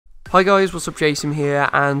Hi guys, what's up, Jason here,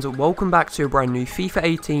 and welcome back to a brand new FIFA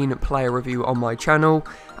 18 player review on my channel.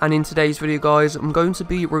 And in today's video guys, I'm going to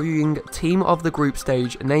be reviewing Team of the Group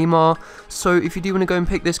Stage Neymar. So if you do want to go and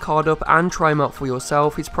pick this card up and try him out for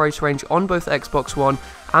yourself, his price range on both Xbox One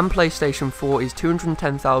and PlayStation 4 is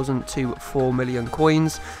 210,000 to 4 million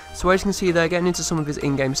coins. So as you can see there, getting into some of his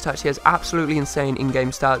in-game stats, he has absolutely insane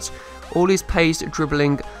in-game stats. All his pace,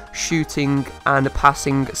 dribbling, shooting and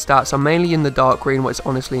passing stats are mainly in the dark green, what is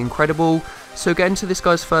honestly incredible. So getting to this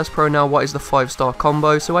guy's first pro now, what is the 5-star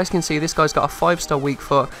combo? So as you can see, this guy's got a 5-star weak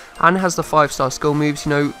foot and has the 5-star skill moves. You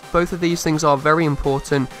know, both of these things are very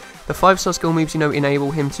important. The 5-star skill moves, you know,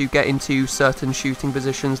 enable him to get into certain shooting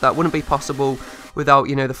positions that wouldn't be possible without,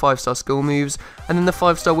 you know, the 5-star skill moves. And then the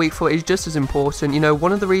 5-star weak foot is just as important. You know,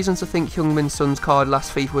 one of the reasons I think Heung-min Son's card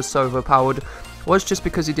last FIFA was so overpowered was just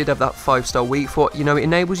because he did have that 5-star weak foot. You know, it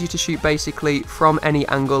enables you to shoot basically from any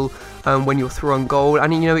angle when you're through on goal,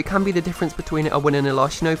 and you know, it can be the difference between a win and a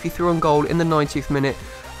loss. You know, if you threw on goal in the 90th minute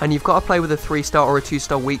and you've got to play with a 3-star or a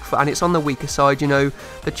 2-star weak foot and it's on the weaker side, you know,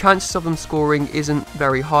 the chances of them scoring isn't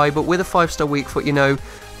very high. But with a 5-star weak foot, you know,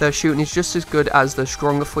 their shooting is just as good as the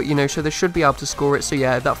stronger foot, you know, so they should be able to score it. So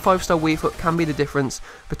yeah, that 5-star weak foot can be the difference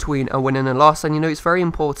between a win and a loss, and you know, it's very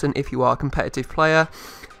important if you are a competitive player.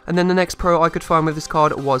 And then the next pro I could find with this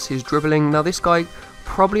card was his dribbling. Now this guy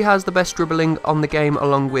probably has the best dribbling on the game,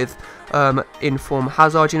 along with in-form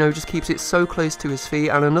Hazard. You know, just keeps it so close to his feet.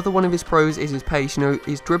 And another one of his pros is his pace. You know,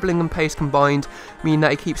 his dribbling and pace combined mean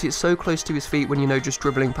that he keeps it so close to his feet when, you know, just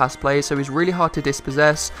dribbling past players, so he's really hard to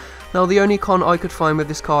dispossess. Now the only con I could find with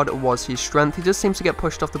this card was his strength. He does seem to get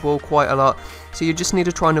pushed off the ball quite a lot, so you just need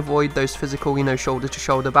to try and avoid those physical, you know, shoulder to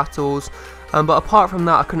shoulder battles. But apart from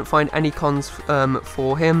that, I couldn't find any cons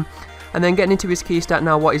for him. And then getting into his key stat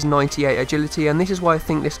now, what is 98 agility, and this is why I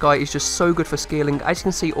think this guy is just so good for scaling. As you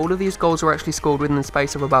can see, all of these goals are actually scored within the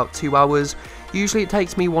space of about 2 hours. Usually it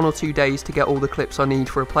takes me 1 or 2 days to get all the clips I need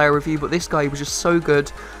for a player review, but this guy was just so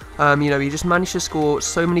good. You know, he just managed to score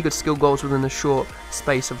so many good skill goals within a short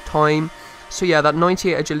space of time. So yeah, that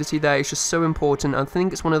 98 agility there is just so important, and I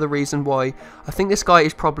think it's one of the reasons why I think this guy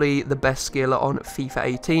is probably the best skiller on FIFA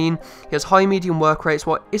 18. He has high medium work rates,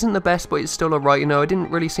 what isn't the best, but it's still alright. You know, I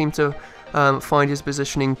didn't really seem to find his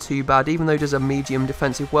positioning too bad, even though there's a medium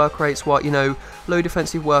defensive work rates, what, you know, low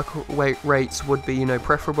defensive work rates would be, you know,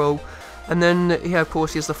 preferable. And then here, of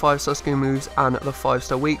course, he has the 5-star skill moves and the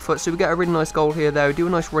 5-star weak foot. So we get a really nice goal here, there. We do a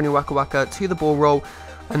nice running waka waka to the ball roll,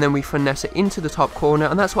 and then we finesse it into the top corner.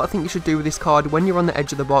 And that's what I think you should do with this card when you're on the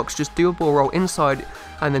edge of the box. Just do a ball roll inside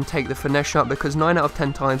and then take the finesse shot, because 9 out of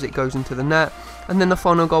 10 times it goes into the net. And then the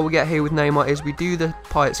final goal we get here with Neymar is we do the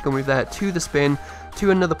pilot skill move there to the spin,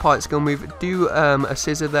 to another pilot skill move, do a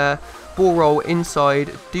scissor there, ball roll inside,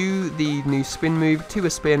 do the new spin move to a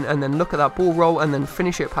spin, and then look at that ball roll and then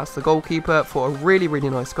finish it past the goalkeeper for a really, really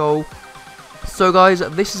nice goal. So guys,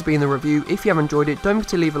 this has been the review. If you have enjoyed it, don't forget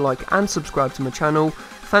to leave a like and subscribe to my channel.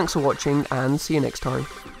 Thanks for watching, and see you next time.